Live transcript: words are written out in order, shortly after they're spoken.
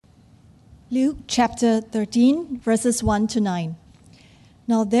Luke chapter 13, verses 1 to 9.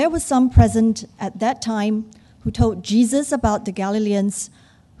 Now there were some present at that time who told Jesus about the Galileans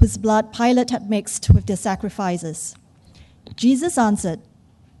whose blood Pilate had mixed with their sacrifices. Jesus answered,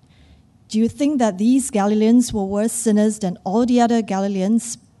 "Do you think that these Galileans were worse sinners than all the other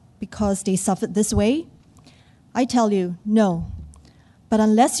Galileans because they suffered this way? I tell you, no. But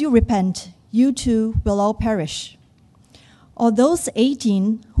unless you repent, you too will all perish. Or those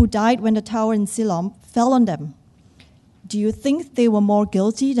 18 who died when the tower in Siloam fell on them, do you think they were more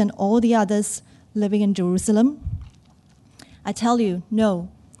guilty than all the others living in Jerusalem? I tell you, no.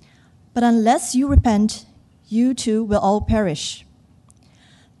 But unless you repent, you too will all perish."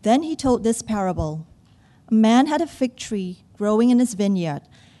 Then he told this parable. A man had a fig tree growing in his vineyard,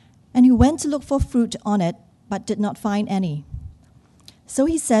 and he went to look for fruit on it, but did not find any. So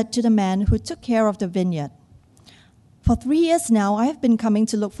he said to the man who took care of the vineyard, "For 3 years now I have been coming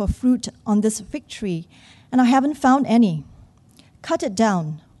to look for fruit on this fig tree, and I haven't found any. Cut it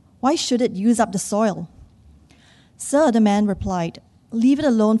down. Why should it use up the soil?" "Sir," the man replied, "leave it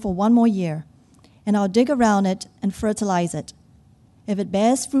alone for 1 more year, and I'll dig around it and fertilize it. If it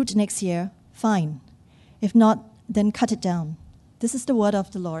bears fruit next year, fine. If not, then cut it down." This is the word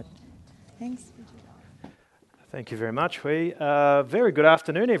of the Lord. Thanks. Thank you very much, Hui. Very good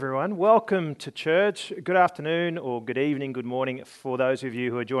afternoon, everyone. Welcome to church. Good afternoon or good evening, good morning for those of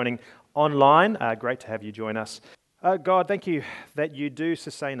you who are joining online. Great to have you join us. God, thank you that you do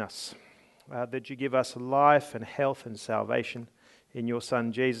sustain us, that you give us life and health and salvation in your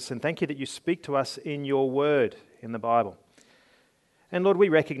Son, Jesus. And thank you that you speak to us in your word in the Bible. And Lord, we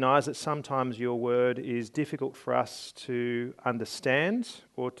recognize that sometimes your word is difficult for us to understand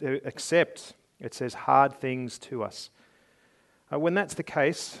or to accept. It says hard things to us. When that's the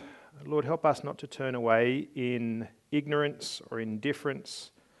case, Lord, help us not to turn away in ignorance or indifference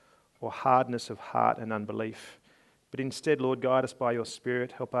or hardness of heart and unbelief. But instead, Lord, guide us by your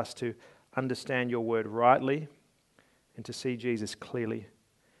Spirit. Help us to understand your word rightly and to see Jesus clearly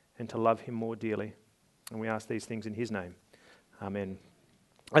and to love him more dearly. And we ask these things in his name. Amen.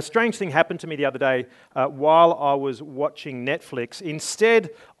 A strange thing happened to me the other day while I was watching Netflix.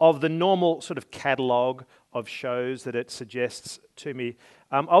 Instead of the normal sort of catalogue of shows that it suggests to me,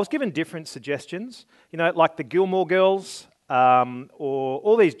 I was given different suggestions, like the Gilmore Girls or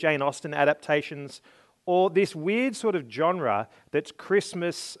all these Jane Austen adaptations or this weird sort of genre that's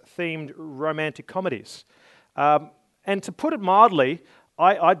Christmas-themed romantic comedies. And to put it mildly,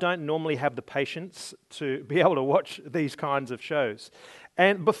 I don't normally have the patience to be able to watch these kinds of shows.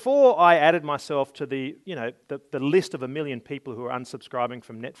 And before I added myself to the list of 1 million people who are unsubscribing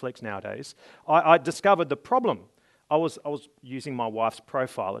from Netflix nowadays, I discovered the problem. I was using my wife's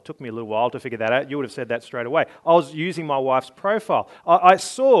profile. It took me a little while to figure that out. You would have said that straight away. I was using my wife's profile. I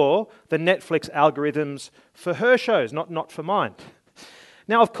saw the Netflix algorithms for her shows, not for mine.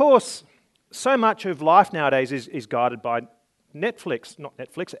 Now, of course, so much of life nowadays is guided by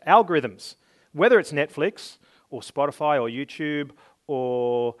algorithms. Whether it's Netflix or Spotify or YouTube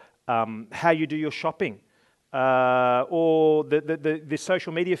or how you do your shopping, or the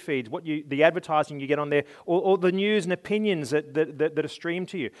social media feeds, the advertising you get on there, or the news and opinions that are streamed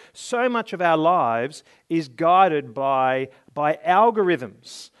to you. So much of our lives is guided by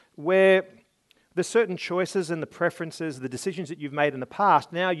algorithms where the certain choices and the preferences, the decisions that you've made in the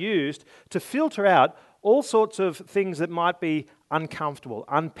past now used to filter out all sorts of things that might be uncomfortable,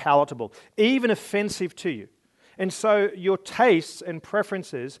 unpalatable, even offensive to you. And so your tastes and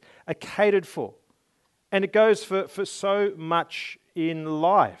preferences are catered for. And it goes for so much in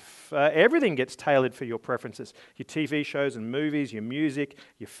life. Everything gets tailored for your preferences. Your TV shows and movies, your music,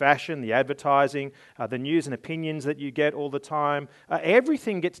 your fashion, the advertising, the news and opinions that you get all the time.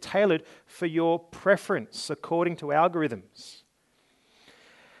 Everything gets tailored for your preference according to algorithms.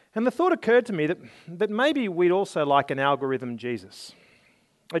 And the thought occurred to me that maybe we'd also like an algorithm Jesus.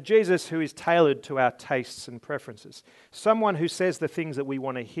 A Jesus who is tailored to our tastes and preferences. Someone who says the things that we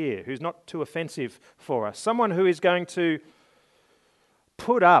want to hear, who's not too offensive for us. Someone who is going to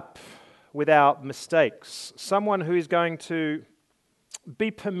put up with our mistakes. Someone who is going to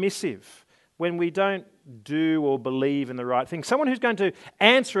be permissive when we don't do or believe in the right thing. Someone who's going to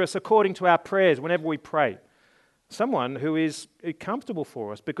answer us according to our prayers whenever we pray. Someone who is comfortable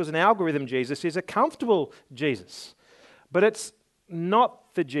for us, because an algorithm Jesus is a comfortable Jesus. But it's not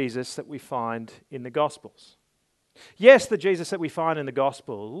the Jesus that we find in the Gospels. Yes, the Jesus that we find in the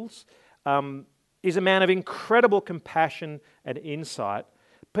Gospels is a man of incredible compassion and insight,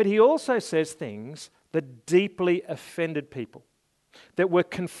 but he also says things that deeply offended people, that were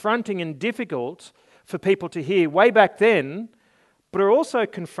confronting and difficult for people to hear way back then, but are also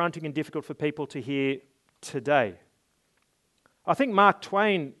confronting and difficult for people to hear today. I think Mark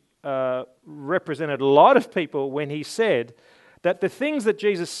Twain represented a lot of people when he said that the things that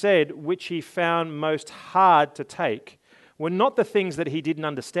Jesus said which he found most hard to take were not the things that he didn't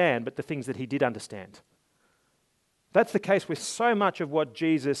understand, but the things that he did understand. That's the case with so much of what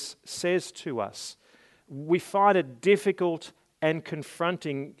Jesus says to us. We find it difficult and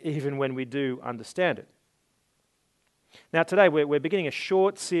confronting even when we do understand it. Now today we're beginning a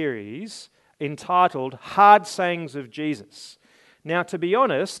short series entitled Hard Sayings of Jesus. Now to be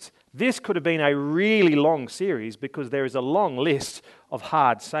honest, this could have been a really long series because there is a long list of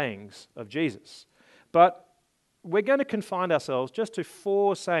hard sayings of Jesus. But we're going to confine ourselves just to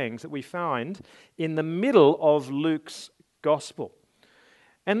 4 sayings that we find in the middle of Luke's Gospel.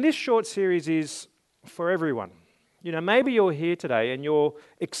 And this short series is for everyone. You know, maybe you're here today and you're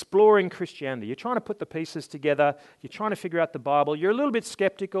exploring Christianity. You're trying to put the pieces together. You're trying to figure out the Bible. You're a little bit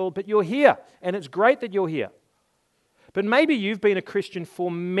skeptical, but you're here. And it's great that you're here. But maybe you've been a Christian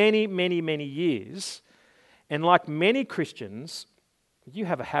for many, many, many years. And like many Christians, you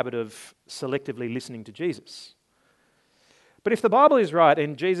have a habit of selectively listening to Jesus. But if the Bible is right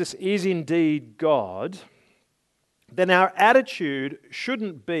and Jesus is indeed God, then our attitude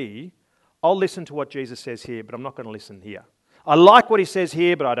shouldn't be, I'll listen to what Jesus says here, but I'm not going to listen here. I like what he says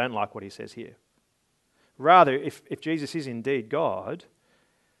here, but I don't like what he says here. Rather, if Jesus is indeed God,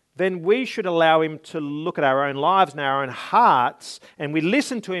 then we should allow him to look at our own lives and our own hearts, and we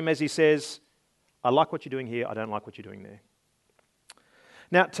listen to him as he says, I like what you're doing here, I don't like what you're doing there.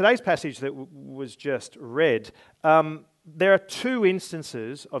 Now, today's passage that was just read, there are 2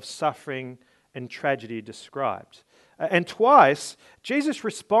 instances of suffering and tragedy described. And twice, Jesus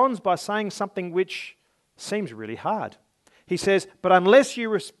responds by saying something which seems really hard. He says, but unless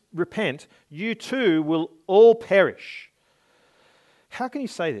you repent, you too will all perish. How can he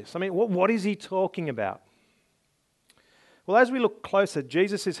say this? I mean, what is he talking about? Well, as we look closer,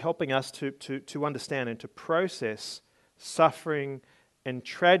 Jesus is helping us to understand and to process suffering and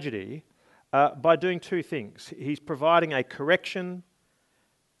tragedy by doing 2 things. He's providing a correction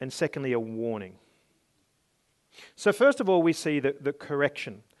and secondly a warning. So first of all, we see the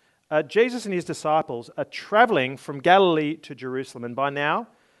correction. Jesus and his disciples are traveling from Galilee to Jerusalem, and by now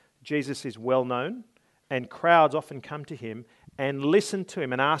Jesus is well known and crowds often come to him and listen to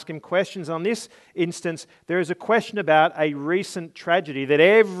him and ask him questions. On this instance, there is a question about a recent tragedy that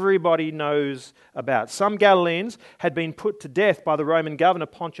everybody knows about. Some Galileans had been put to death by the Roman governor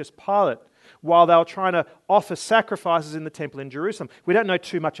Pontius Pilate while they were trying to offer sacrifices in the temple in Jerusalem. We don't know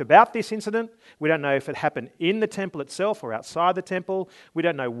too much about this incident. We don't know if it happened in the temple itself or outside the temple. We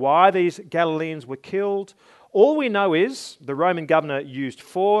don't know why these Galileans were killed. All we know is the Roman governor used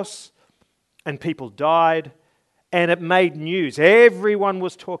force and people died, and it made news. Everyone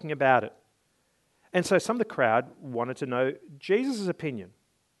was talking about it. And so some of the crowd wanted to know Jesus' opinion.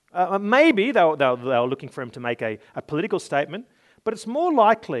 Maybe they were looking for him to make a political statement, but it's more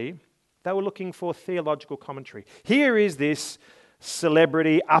likely they were looking for theological commentary. Here is this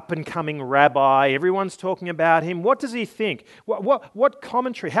celebrity, up-and-coming rabbi. Everyone's talking about him. What does he think? What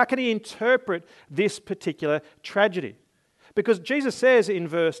commentary? How can he interpret this particular tragedy? Because Jesus says in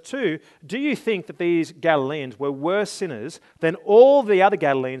verse 2, do you think that these Galileans were worse sinners than all the other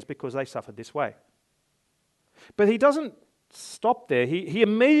Galileans because they suffered this way? But he doesn't stop there. He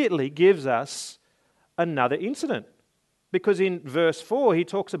immediately gives us another incident. Because in verse 4, he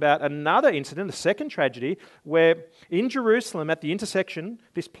talks about another incident, the second tragedy, where in Jerusalem, at the intersection,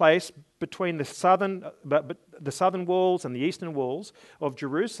 this place between the southern walls and the eastern walls of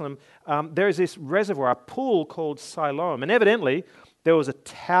Jerusalem, there is this reservoir, a pool called Siloam. And evidently, there was a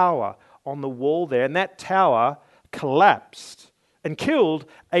tower on the wall there, and that tower collapsed and killed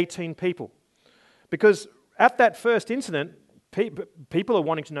 18 people. Because at that first incident, people are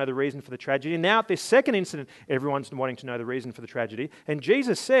wanting to know the reason for the tragedy. And now at this second incident, everyone's wanting to know the reason for the tragedy. And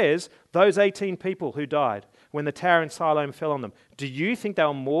Jesus says, those 18 people who died when the tower in Siloam fell on them, do you think they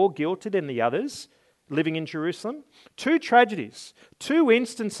were more guilty than the others living in Jerusalem? 2 tragedies, 2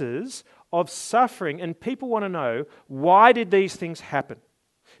 instances of suffering, and people want to know, why did these things happen?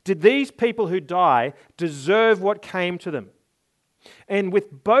 Did these people who die deserve what came to them? And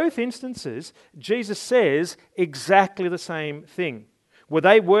with both instances, Jesus says exactly the same thing. Were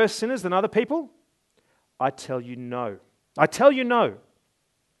they worse sinners than other people? I tell you no. I tell you no.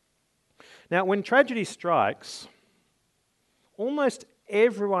 Now, when tragedy strikes, almost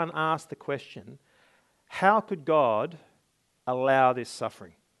everyone asks the question, how could God allow this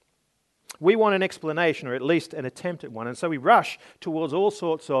suffering? We want an explanation, or at least an attempt at one, and so we rush towards all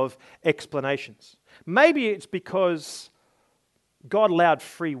sorts of explanations. Maybe it's because God allowed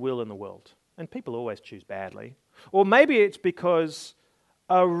free will in the world, and people always choose badly. Or maybe it's because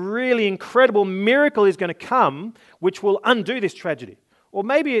a really incredible miracle is going to come which will undo this tragedy. Or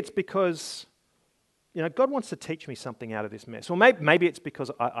maybe it's because, God wants to teach me something out of this mess. Or maybe it's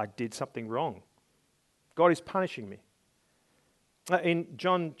because I did something wrong. God is punishing me. In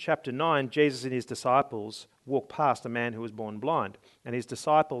John chapter 9, Jesus and his disciples walked past a man who was born blind. And his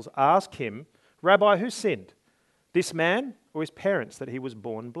disciples asked him, "Rabbi, who sinned? This man or his parents that he was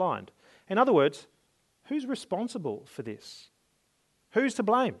born blind?" In other words, who's responsible for this? Who's to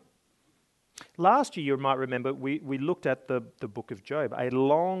blame? Last year, you might remember, we looked at the book of Job, a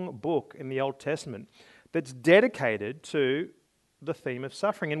long book in the Old Testament that's dedicated to the theme of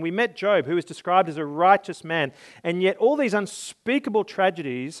suffering. And we met Job, who is described as a righteous man, and yet all these unspeakable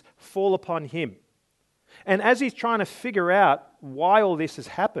tragedies fall upon him. And as he's trying to figure out why all this has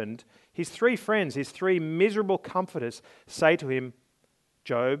happened, his three friends, his three miserable comforters, say to him,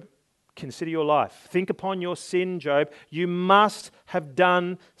 "Job, consider your life. Think upon your sin, Job. You must have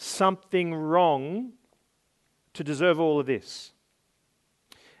done something wrong to deserve all of this."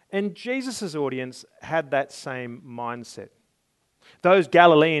 And Jesus' audience had that same mindset. Those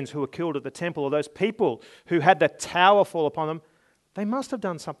Galileans who were killed at the temple, or those people who had the tower fall upon them, they must have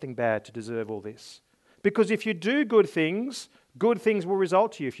done something bad to deserve all this. Because if you do good things will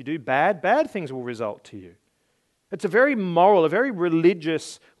result to you. If you do bad things will result to you. It's a very moral, a very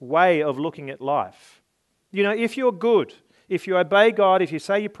religious way of looking at life. If you're good, if you obey God, if you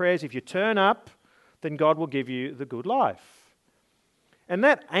say your prayers, if you turn up, then God will give you the good life. And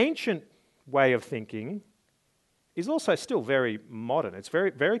that ancient way of thinking is also still very modern. It's very,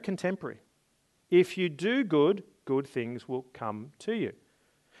 very contemporary. If you do good things will come to you.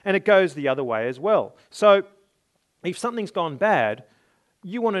 And it goes the other way as well. So if something's gone bad,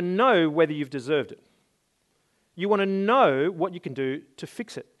 you want to know whether you've deserved it. You want to know what you can do to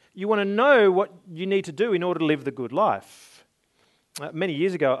fix it. You want to know what you need to do in order to live the good life. Many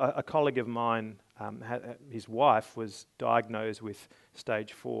years ago, a colleague of mine, his wife was diagnosed with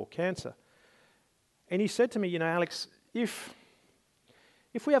stage 4 cancer. And he said to me, "Alex, if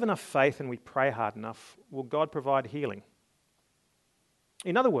we have enough faith and we pray hard enough, will God provide healing?"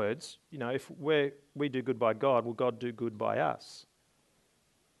 In other words, if we do good by God, will God do good by us?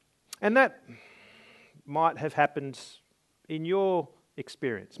 And that might have happened in your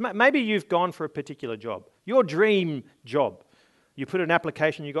experience. Maybe you've gone for a particular job, your dream job. You put in an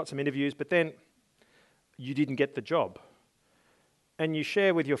application, you got some interviews, but then you didn't get the job. And you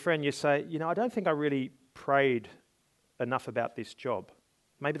share with your friend, you say, "I don't think I really prayed enough about this job.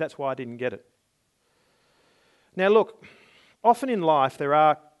 Maybe that's why I didn't get it." Now look, often in life there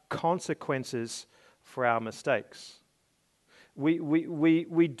are consequences for our mistakes.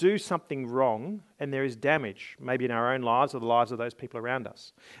 We do something wrong and there is damage, maybe in our own lives or the lives of those people around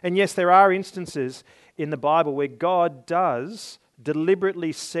us. And yes, there are instances in the Bible where God does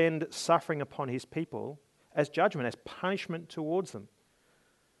deliberately send suffering upon his people as judgment, as punishment towards them.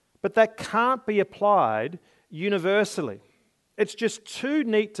 But that can't be applied universally. It's just too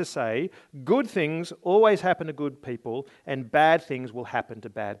neat to say good things always happen to good people and bad things will happen to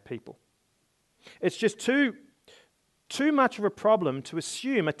bad people. It's just too much of a problem to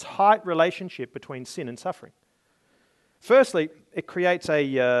assume a tight relationship between sin and suffering. Firstly, it creates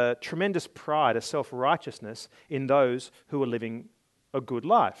a tremendous pride, a self-righteousness in those who are living a good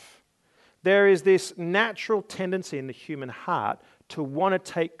life. There is this natural tendency in the human heart to want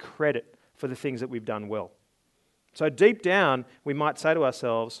to take credit for the things that we've done well. So deep down, we might say to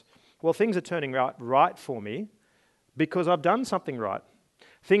ourselves, well, things are turning out right for me because I've done something right.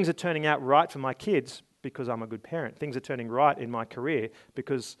 Things are turning out right for my kids because I'm a good parent. Things are turning right in my career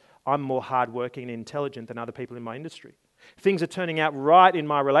because I'm more hardworking and intelligent than other people in my industry. Things are turning out right in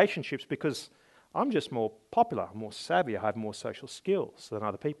my relationships because I'm just more popular, more savvy, I have more social skills than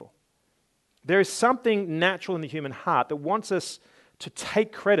other people. There is something natural in the human heart that wants us to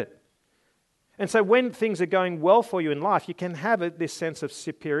take credit. And so when things are going well for you in life, you can have this sense of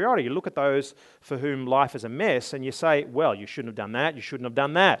superiority. You look at those for whom life is a mess and you say, well, you shouldn't have done that, you shouldn't have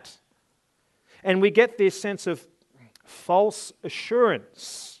done that. And we get this sense of false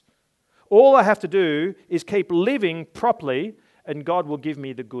assurance. All I have to do is keep living properly and God will give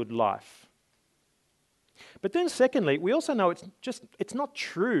me the good life. But then secondly, we also know it's not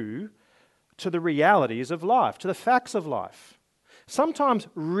true to the realities of life, to the facts of life. Sometimes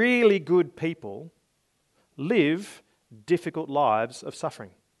really good people live difficult lives of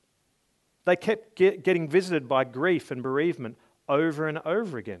suffering. They kept getting visited by grief and bereavement over and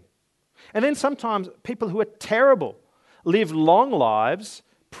over again. And then sometimes people who are terrible live long lives,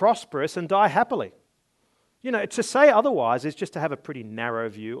 prosperous, and die happily. To say otherwise is just to have a pretty narrow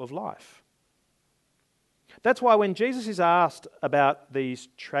view of life. That's why when Jesus is asked about these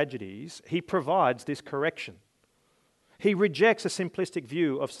tragedies, he provides this correction. He rejects a simplistic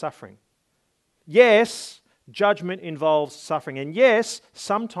view of suffering. Yes, judgment involves suffering. And yes,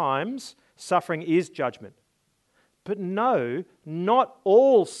 sometimes suffering is judgment. But no, not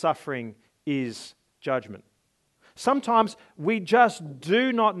all suffering is judgment. Sometimes we just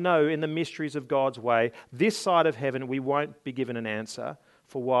do not know in the mysteries of God's way. This side of heaven, we won't be given an answer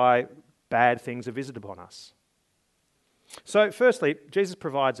for why bad things are visited upon us. So firstly, Jesus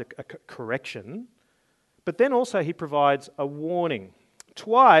provides a correction, but then also he provides a warning.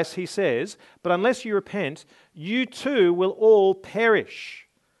 Twice he says, but unless you repent, you too will all perish.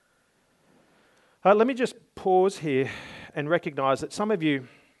 Let me just pause here and recognize that some of you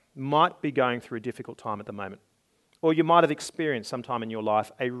might be going through a difficult time at the moment. Or you might have experienced sometime in your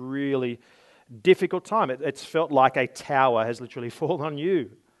life a really difficult time. It's felt like a tower has literally fallen on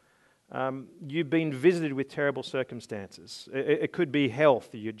you. You've been visited with terrible circumstances. It could be health,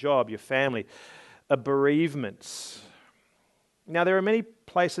 your job, your family, a bereavement. Now, there are many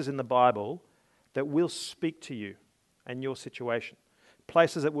places in the Bible that will speak to you and your situation.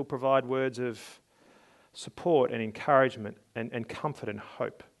 Places that will provide words of support and encouragement and comfort and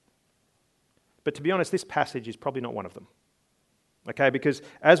hope. But to be honest, this passage is probably not one of them. Okay, because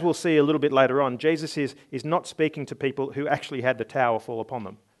as we'll see a little bit later on, Jesus is not speaking to people who actually had the tower fall upon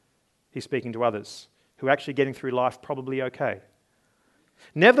them. He's speaking to others who are actually getting through life probably okay.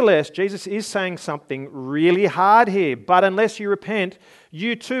 Nevertheless, Jesus is saying something really hard here. But unless you repent,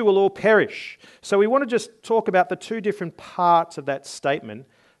 you too will all perish. So we want to just talk about the two different parts of that statement,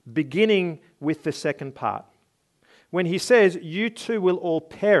 beginning with the second part. When he says, you too will all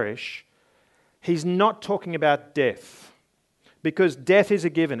perish, he's not talking about death. Because death is a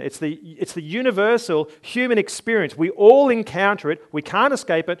given. It's the universal human experience. We all encounter it. We can't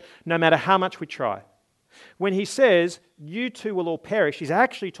escape it, no matter how much we try. When he says, you too will all perish, he's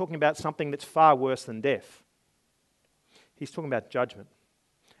actually talking about something that's far worse than death. He's talking about judgment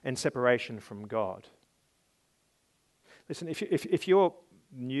and separation from God. Listen, if you're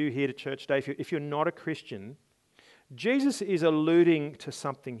new here to church today, if you're not a Christian, Jesus is alluding to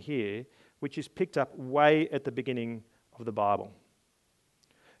something here which is picked up way at the beginning of the Bible.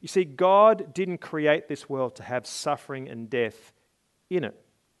 You see, God didn't create this world to have suffering and death in it.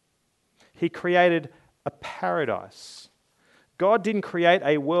 He created a paradise. God didn't create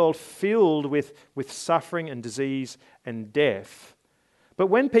a world filled with suffering and disease and death. But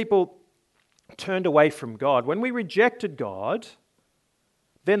when people turned away from God, when we rejected God,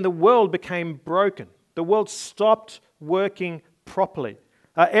 then the world became broken. The world stopped working properly.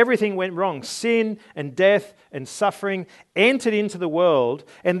 Everything went wrong. Sin and death and suffering entered into the world,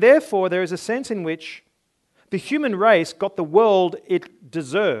 and therefore there is a sense in which the human race got the world it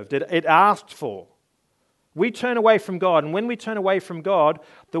deserved, it asked for. We turn away from God, and when we turn away from God,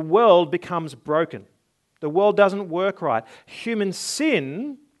 the world becomes broken. The world doesn't work right. Human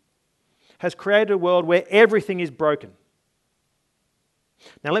sin has created a world where everything is broken.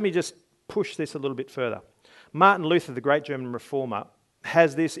 Now let me just push this a little bit further. Martin Luther, the great German reformer,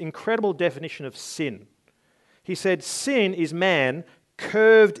 has this incredible definition of sin. He said, sin is man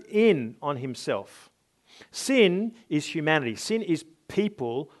curved in on himself. Sin is humanity. Sin is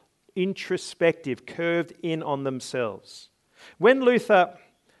people introspective, curved in on themselves. When Luther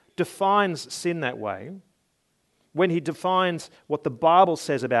defines sin that way, when he defines what the Bible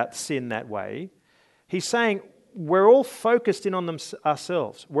says about sin that way, he's saying we're all focused in on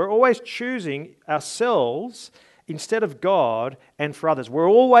ourselves. We're always choosing ourselves instead of God and for others. We're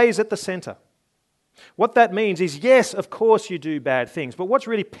always at the center. What that means is, yes, of course you do bad things, but what's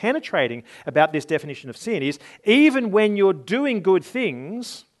really penetrating about this definition of sin is even when you're doing good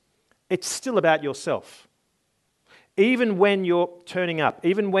things, it's still about yourself. Even when you're turning up,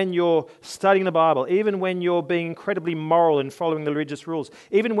 even when you're studying the Bible, even when you're being incredibly moral and following the religious rules,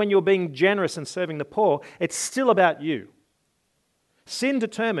 even when you're being generous and serving the poor, it's still about you. Sin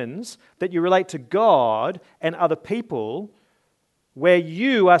determines that you relate to God and other people where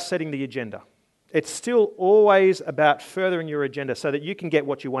you are setting the agenda. It's still always about furthering your agenda so that you can get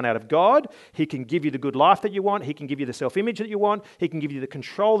what you want out of God. He can give you the good life that you want. He can give you the self-image that you want. He can give you the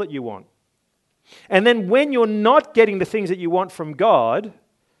control that you want. And then when you're not getting the things that you want from God,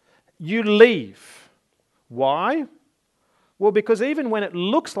 you leave. Why? Well, because even when it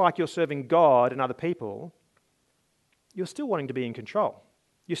looks like you're serving God and other people, you're still wanting to be in control.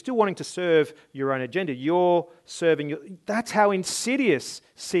 You're still wanting to serve your own agenda. You're serving that's how insidious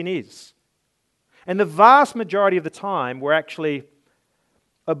sin is. And the vast majority of the time, we're actually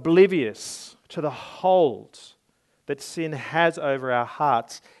oblivious to the hold that sin has over our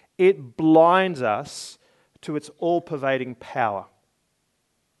hearts, it blinds us to its all-pervading power.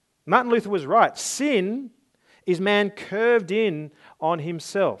 Martin Luther was right. Sin is man curved in on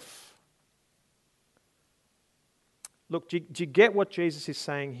himself. Look, do you get what Jesus is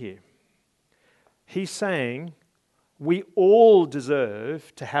saying here? He's saying we all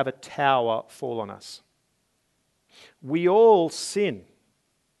deserve to have a tower fall on us. We all sin.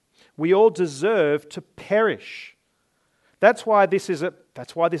 We all deserve to perish. That's why this is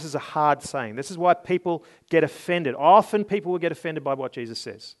a hard saying. This is why people get offended. Often people will get offended by what Jesus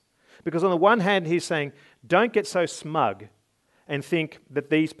says. Because on the one hand, he's saying, don't get so smug and think that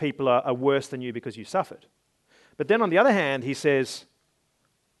these people are worse than you because you suffered. But then on the other hand, he says,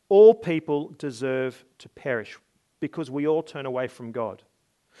 all people deserve to perish because we all turn away from God.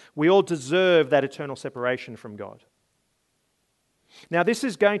 We all deserve that eternal separation from God. Now, this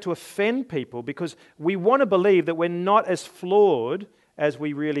is going to offend people because we want to believe that we're not as flawed as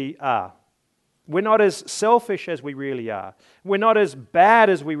we really are. We're not as selfish as we really are. We're not as bad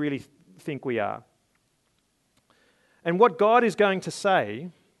as we really think we are. And what God is going to say,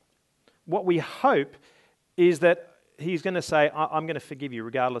 what we hope, is that He's going to say, I'm going to forgive you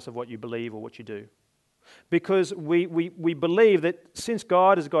regardless of what you believe or what you do. Because we believe that since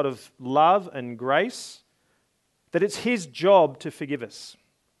God is a God of love and grace, that it's His job to forgive us.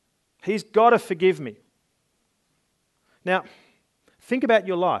 He's got to forgive me. Now, think about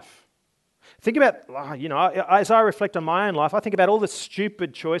your life. Think about, as I reflect on my own life, I think about all the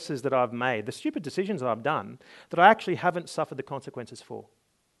stupid choices that I've made, the stupid decisions that I've done that I actually haven't suffered the consequences for.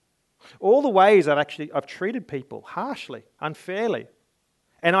 All the ways I've treated people harshly, unfairly,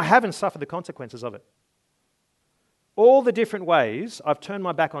 and I haven't suffered the consequences of it. All the different ways I've turned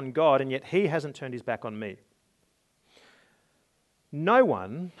my back on God, and yet He hasn't turned His back on me. No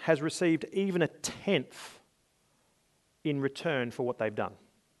one has received even a tenth in return for what they've done.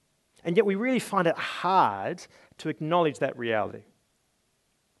 And yet we really find it hard to acknowledge that reality.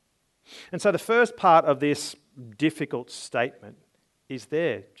 And so the first part of this difficult statement is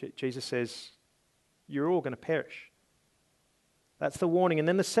there. Jesus says, you're all going to perish. That's the warning. And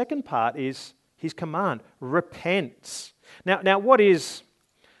then the second part is His command, repent. Now what is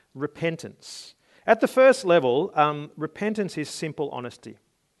repentance? At the first level, repentance is simple honesty.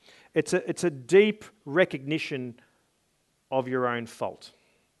 It's a deep recognition of your own fault.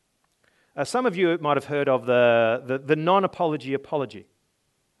 Some of you might have heard of the non-apology apology.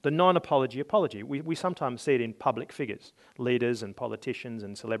 The non-apology apology. We sometimes see it in public figures, leaders and politicians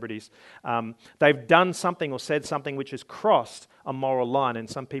and celebrities. They've done something or said something which has crossed a moral line, and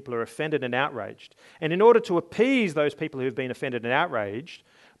some people are offended and outraged. And in order to appease those people who've been offended and outraged,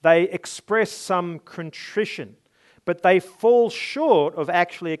 they express some contrition, but they fall short of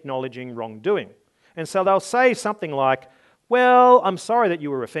actually acknowledging wrongdoing. And so they'll say something like, well, I'm sorry that you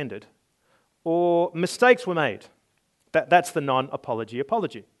were offended, or mistakes were made. That's the non-apology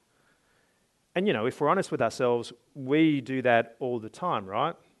apology. And if we're honest with ourselves, we do that all the time,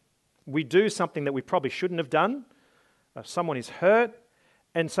 right? We do something that we probably shouldn't have done. Someone is hurt,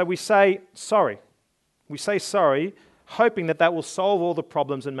 and so we say sorry. We say sorry, hoping that will solve all the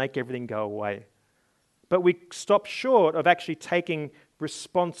problems and make everything go away. But we stop short of actually taking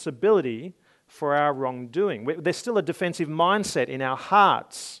responsibility for our wrongdoing. There's still a defensive mindset in our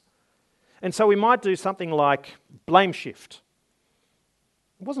hearts. And so we might do something like blame shift.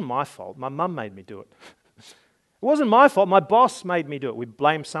 It wasn't my fault. My mum made me do it. It wasn't my fault. My boss made me do it. We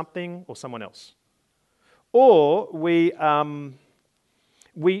blame something or someone else. Or we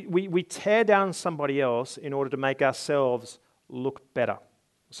tear down somebody else in order to make ourselves look better.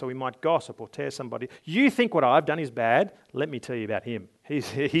 So we might gossip or tear somebody. You think what I've done is bad? Let me tell you about him.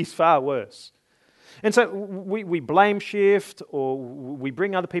 He's far worse. And so we blame shift or we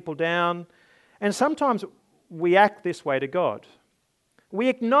bring other people down. And sometimes we act this way to God. We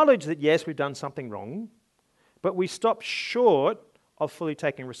acknowledge that, yes, we've done something wrong, but we stop short of fully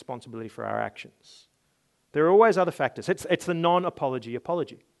taking responsibility for our actions. There are always other factors. It's the non-apology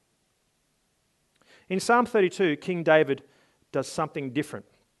apology. In Psalm 32, King David does something different.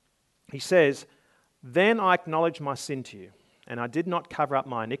 He says, "Then I acknowledged my sin to you, and I did not cover up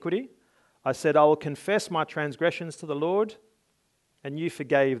my iniquity. I said, I will confess my transgressions to the Lord, and you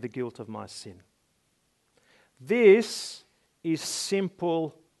forgave the guilt of my sin." This is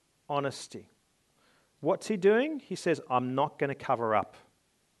simple honesty. What's he doing? He says, I'm not going to cover up.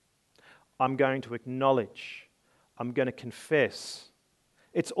 I'm going to acknowledge. I'm going to confess.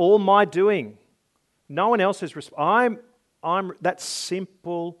 It's all my doing. No one else is responsible. That's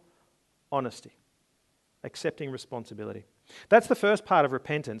simple honesty. Accepting responsibility. That's the first part of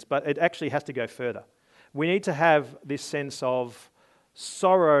repentance, but it actually has to go further. We need to have this sense of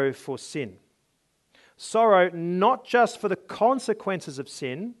sorrow for sin. Sorrow not just for the consequences of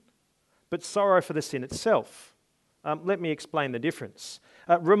sin, but sorrow for the sin itself. Let me explain the difference.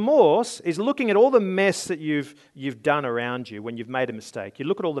 Remorse is looking at all the mess that you've done around you when you've made a mistake. You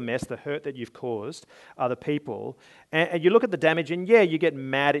look at all the mess, the hurt that you've caused other people, and you look at the damage, and you get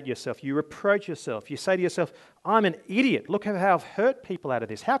mad at yourself. You reproach yourself. You say to yourself, I'm an idiot. Look how I've hurt people out of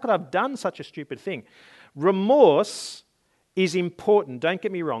this. How could I have done such a stupid thing? Remorse is important, don't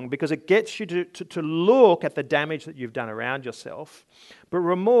get me wrong, because it gets you to look at the damage that you've done around yourself. But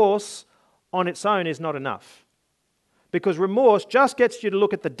remorse on its own is not enough. Because remorse just gets you to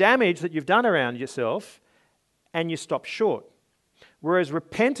look at the damage that you've done around yourself and you stop short. Whereas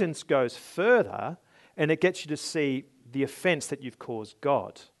repentance goes further and it gets you to see the offense that you've caused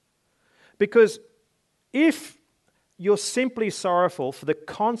God. Because if you're simply sorrowful for the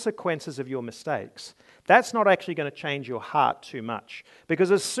consequences of your mistakes, that's not actually going to change your heart too much.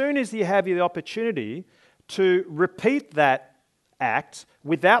 Because as soon as you have the opportunity to repeat that act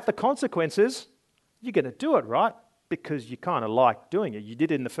without the consequences, you're going to do it, right? Because you kind of like doing it. You did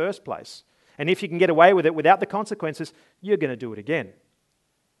it in the first place. And if you can get away with it without the consequences, you're going to do it again.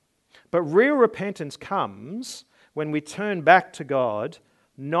 But real repentance comes when we turn back to God,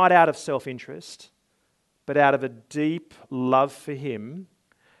 not out of self-interest, but out of a deep love for Him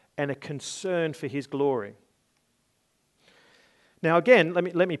and a concern for His glory. Now again,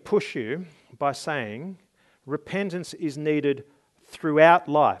 let me push you by saying repentance is needed throughout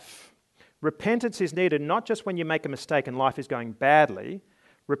life. Repentance is needed not just when you make a mistake and life is going badly.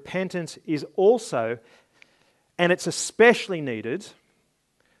 Repentance is also, and it's especially needed,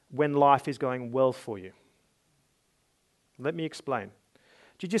 when life is going well for you. Let me explain.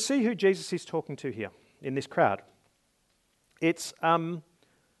 Did you see who Jesus is talking to here in this crowd? It's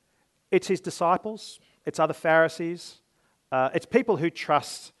His disciples, it's other Pharisees, it's people who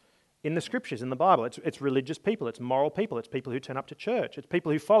trust in the Scriptures, in the Bible. It's religious people, it's moral people, it's people who turn up to church, it's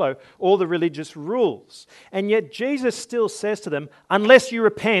people who follow all the religious rules. And yet Jesus still says to them, unless you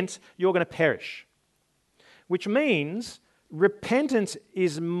repent, you're going to perish. Which means repentance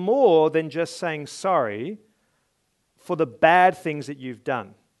is more than just saying sorry for the bad things that you've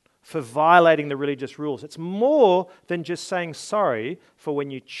done, for violating the religious rules. It's more than just saying sorry for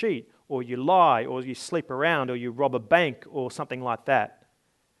when you cheat or you lie or you sleep around or you rob a bank or something like that.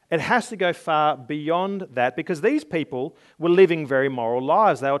 It has to go far beyond that because these people were living very moral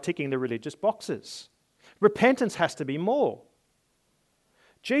lives. They were ticking the religious boxes. Repentance has to be more.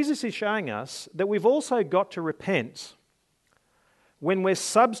 Jesus is showing us that we've also got to repent when we're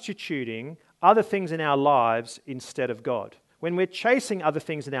substituting other things in our lives instead of God. When we're chasing other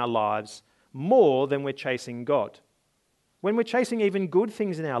things in our lives more than we're chasing God. When we're chasing even good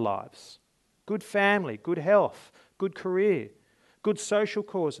things in our lives. Good family, good health, good career, good social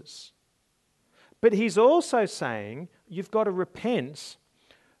causes. But he's also saying you've got to repent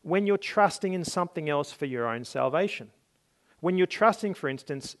when you're trusting in something else for your own salvation. When you're trusting, for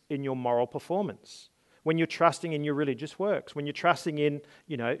instance, in your moral performance. When you're trusting in your religious works. When you're trusting in,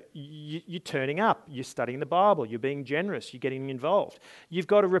 you're turning up, you're studying the Bible, you're being generous, you're getting involved. You've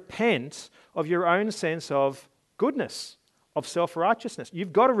got to repent of your own sense of goodness, of self-righteousness.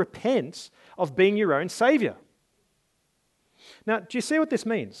 You've got to repent of being your own saviour. Now, do you see what this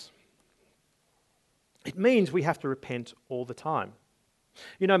means? It means we have to repent all the time.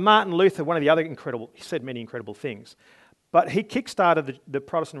 Martin Luther, one of the other he said many incredible things, but he kickstarted the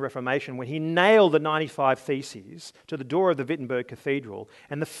Protestant Reformation when he nailed the 95 Theses to the door of the Wittenberg Cathedral.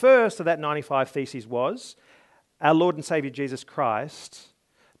 And the first of that 95 Theses was, our Lord and Saviour Jesus Christ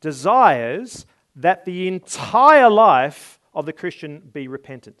desires that the entire life of the Christian be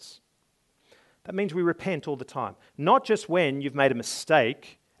repentance. That means we repent all the time. Not just when you've made a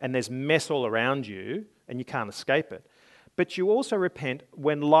mistake and there's mess all around you and you can't escape it, but you also repent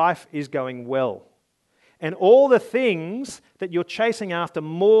when life is going well. And all the things that you're chasing after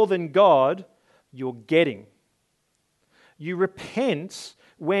more than God, you're getting. You repent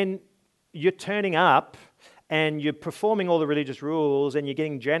when you're turning up and you're performing all the religious rules and you're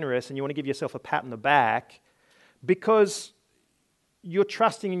getting generous and you want to give yourself a pat on the back because you're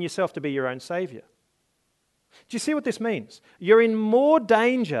trusting in yourself to be your own saviour. Do you see what this means? You're in more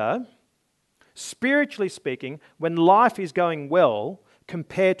danger, spiritually speaking, when life is going well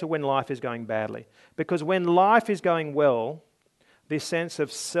compared to when life is going badly. Because when life is going well, this sense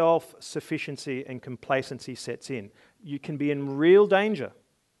of self-sufficiency and complacency sets in. You can be in real danger.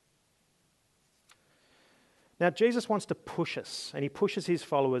 Now, Jesus wants to push us, and he pushes his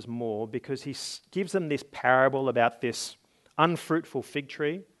followers more because he gives them this parable about this unfruitful fig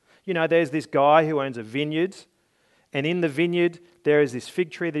tree. You know, there's this guy who owns a vineyard, and in the vineyard there is this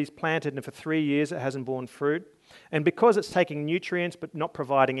fig tree that he's planted, and for 3 years it hasn't borne fruit. And because it's taking nutrients but not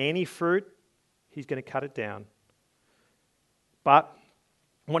providing any fruit, he's going to cut it down. But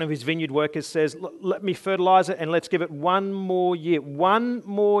one of his vineyard workers says, let me fertilize it and let's give it 1 more year. 1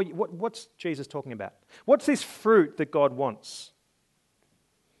 more year. What's Jesus talking about? What's this fruit that God wants?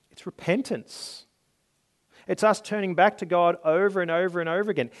 It's repentance. It's us turning back to God over and over and over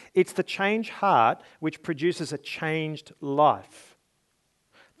again. It's the changed heart which produces a changed life.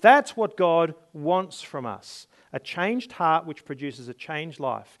 That's what God wants from us. A changed heart which produces a changed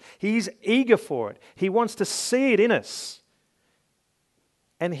life. He's eager for it. He wants to see it in us.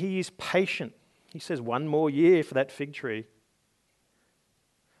 And he is patient. He says 1 more year for that fig tree.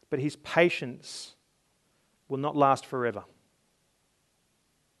 But his patience will not last forever.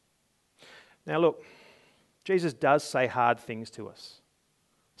 Now look, Jesus does say hard things to us.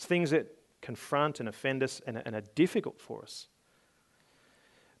 It's things that confront and offend us and are difficult for us.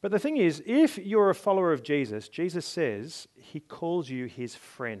 But the thing is, if you're a follower of Jesus, Jesus says he calls you his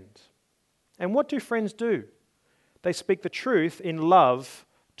friend. And what do friends do? They speak the truth in love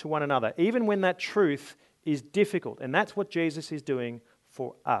to one another, even when that truth is difficult. And that's what Jesus is doing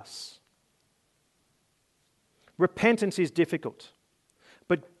for us. Repentance is difficult.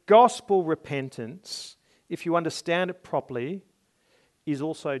 But gospel repentance, if you understand it properly, is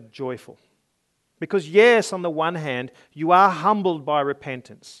also joyful. Because yes, on the one hand, you are humbled by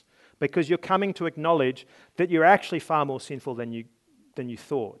repentance because you're coming to acknowledge that you're actually far more sinful than you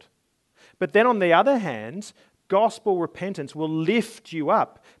thought. But then on the other hand, gospel repentance will lift you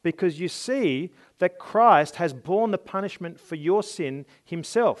up because you see that Christ has borne the punishment for your sin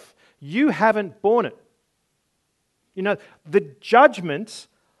himself. You haven't borne it. You know, the judgment,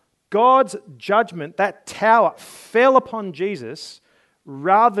 God's judgment, that tower fell upon Jesus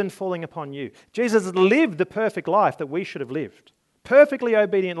rather than falling upon you. Jesus lived the perfect life that we should have lived. Perfectly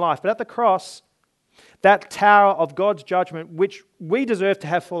obedient life. But at the cross, that tower of God's judgment, which we deserve to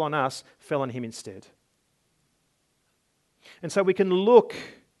have fall on us, fell on him instead. And so we can look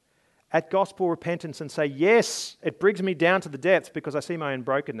at gospel repentance and say, yes, it brings me down to the depths because I see my own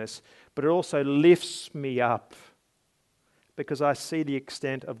brokenness, but it also lifts me up because I see the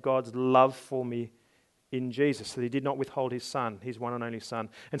extent of God's love for me in Jesus, that he did not withhold his Son, his one and only Son.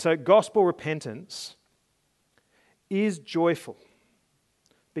 And so gospel repentance is joyful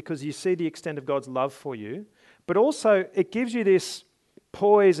because you see the extent of God's love for you, but also it gives you this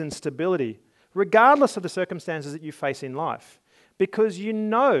poise and stability regardless of the circumstances that you face in life, because you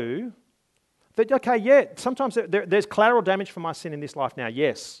know that, okay, yeah, sometimes there's collateral damage for my sin in this life now,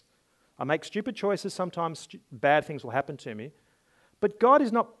 yes. I make stupid choices, sometimes bad things will happen to me, but God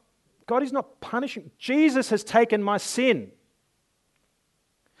is not punishing. Jesus has taken my sin.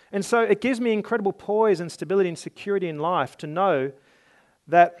 And so it gives me incredible poise and stability and security in life to know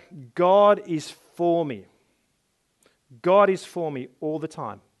that God is for me. God is for me all the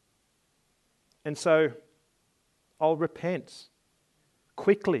time. And so I'll repent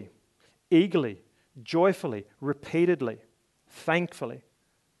quickly, eagerly, joyfully, repeatedly, thankfully,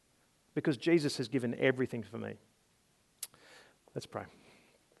 because Jesus has given everything for me. Let's pray.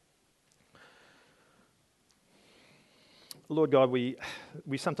 Lord God, we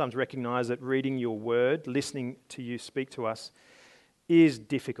sometimes recognize that reading your word, listening to you speak to us, is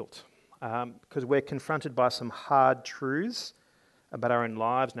difficult because we're confronted by some hard truths about our own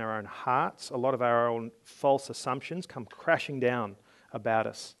lives and our own hearts. A lot of our own false assumptions come crashing down about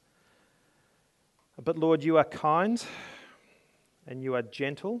us. But Lord, you are kind and you are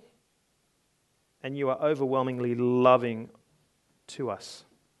gentle and you are overwhelmingly loving to us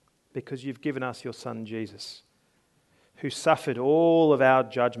because you've given us your Son Jesus, who suffered all of our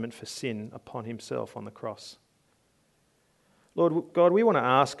judgment for sin upon himself on the cross. Lord God, we want to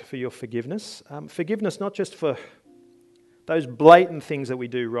ask for your forgiveness. Forgiveness not just for those blatant things that we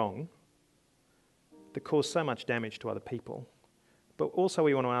do wrong that cause so much damage to other people, but also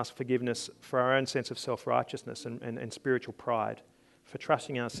we want to ask forgiveness for our own sense of self-righteousness and spiritual pride, for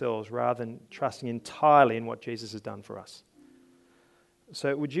trusting ourselves rather than trusting entirely in what Jesus has done for us.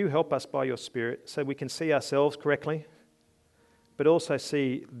 So would you help us by your Spirit so we can see ourselves correctly, but also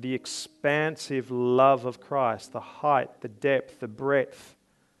see the expansive love of Christ, the height, the depth, the breadth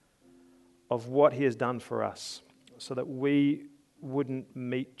of what he has done for us, so that we wouldn't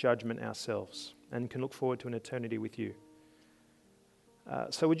meet judgment ourselves and can look forward to an eternity with you.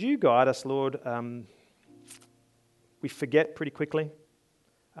 So would you guide us, Lord? We forget pretty quickly.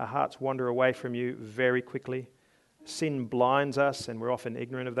 Our hearts wander away from you very quickly. Sin blinds us and we're often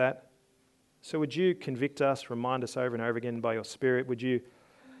ignorant of that. So would you convict us, remind us over and over again by your Spirit? Would you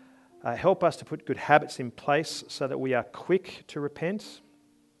help us to put good habits in place so that we are quick to repent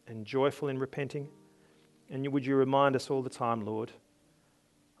and joyful in repenting? And would you remind us all the time, Lord,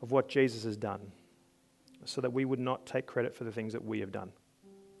 of what Jesus has done so that we would not take credit for the things that we have done,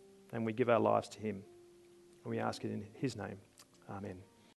 and we give our lives to him. And we ask it in his name. Amen.